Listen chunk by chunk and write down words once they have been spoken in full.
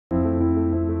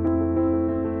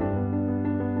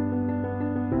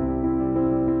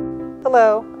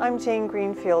Hello, I'm Jane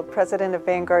Greenfield, President of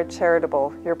Vanguard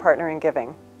Charitable, your partner in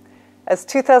giving. As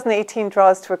 2018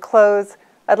 draws to a close,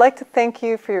 I'd like to thank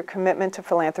you for your commitment to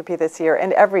philanthropy this year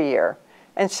and every year,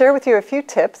 and share with you a few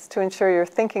tips to ensure you're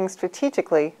thinking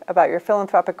strategically about your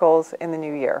philanthropic goals in the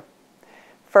new year.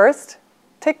 First,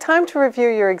 take time to review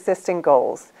your existing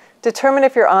goals. Determine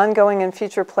if your ongoing and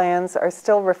future plans are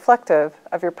still reflective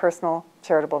of your personal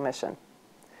charitable mission.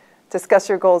 Discuss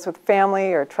your goals with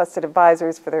family or trusted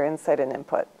advisors for their insight and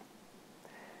input.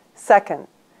 Second,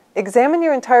 examine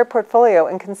your entire portfolio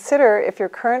and consider if your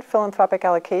current philanthropic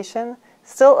allocation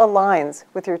still aligns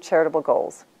with your charitable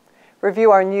goals.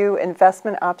 Review our new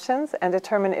investment options and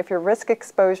determine if your risk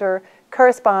exposure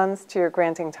corresponds to your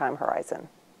granting time horizon.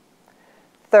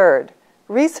 Third,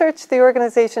 research the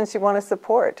organizations you want to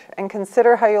support and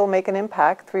consider how you'll make an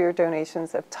impact through your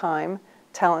donations of time,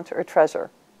 talent, or treasure.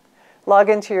 Log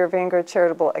into your Vanguard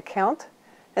Charitable account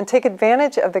and take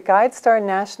advantage of the GuideStar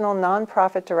National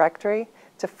Nonprofit Directory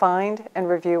to find and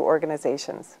review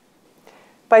organizations.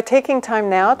 By taking time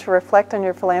now to reflect on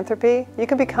your philanthropy, you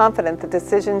can be confident the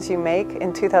decisions you make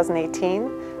in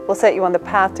 2018 will set you on the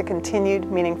path to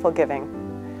continued meaningful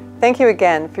giving. Thank you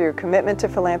again for your commitment to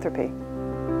philanthropy.